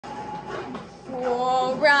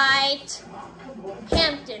All right.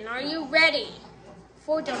 Hampton, are you ready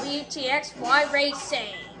for WTXY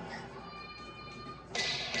racing?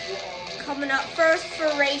 Coming up first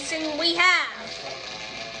for racing, we have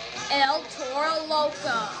El Toro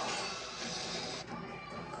Loco.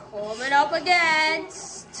 Coming up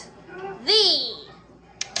against the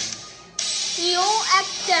Fuel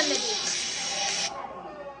Activity.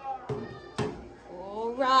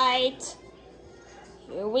 All right.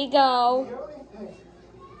 Here we go.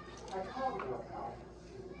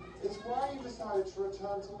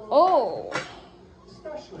 Oh.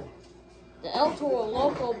 The El Toro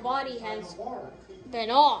Loco body has been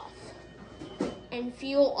off, and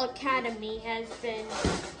Fuel Academy has been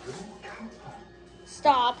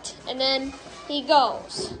stopped, and then he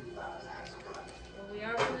goes. Here we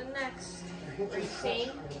are for the next racing.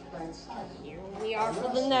 Here we are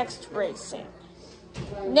for the next racing.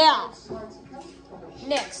 Now,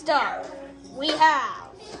 next up, we have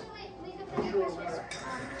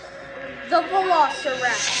the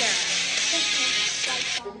Velociraptor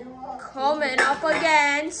coming up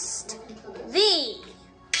against the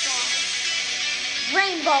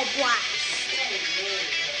Rainbow Blast.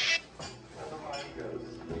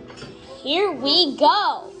 Here we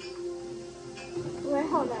go. Wait,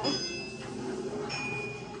 hold on.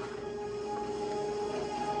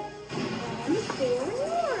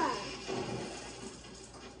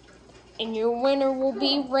 And your winner will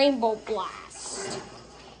be Rainbow Blast.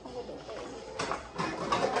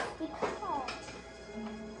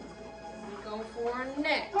 Go for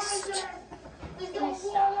next.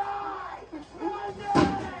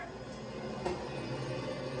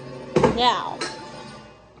 Now,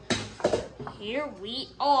 here we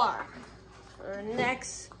are for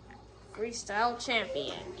next freestyle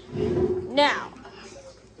champion. Now,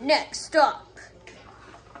 next up,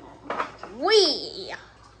 we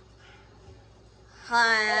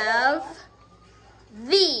have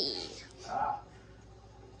the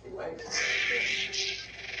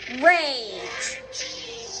Rage.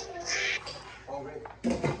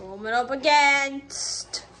 Coming up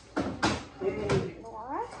against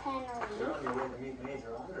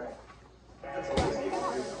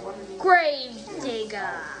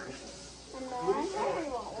Gravedigger.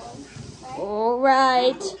 All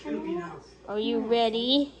right. Are you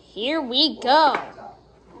ready? Here we go.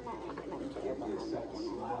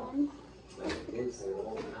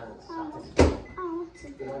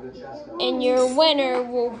 And your winner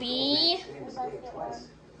will be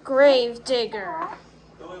Gravedigger.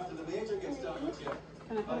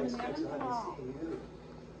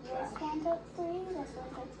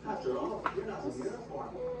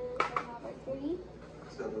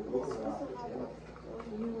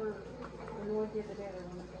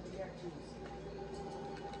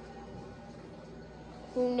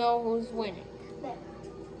 Who knows who's winning?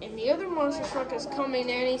 And the other monster truck is coming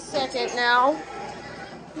any second now.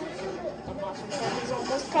 The monster truck is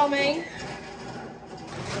almost coming.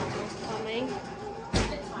 Almost coming.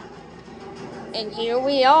 And here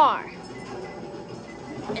we are.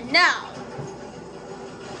 And now,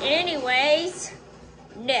 anyways,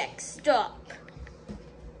 next up,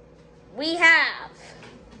 we have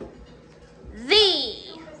the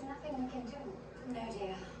There's nothing we can do. No,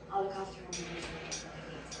 dear. I'll look after him.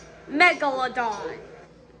 Megalodon.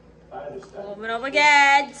 Coming up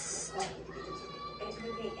against It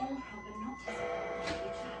would be improper not to say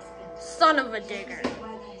your husband. Son of a Digger.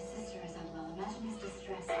 Whether his sister is unwell, imagine his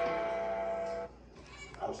distress.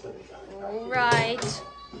 All right.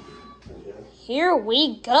 Here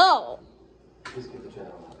we go.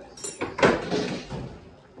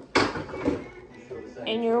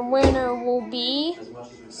 And your winner will be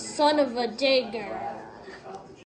Son of a Digger.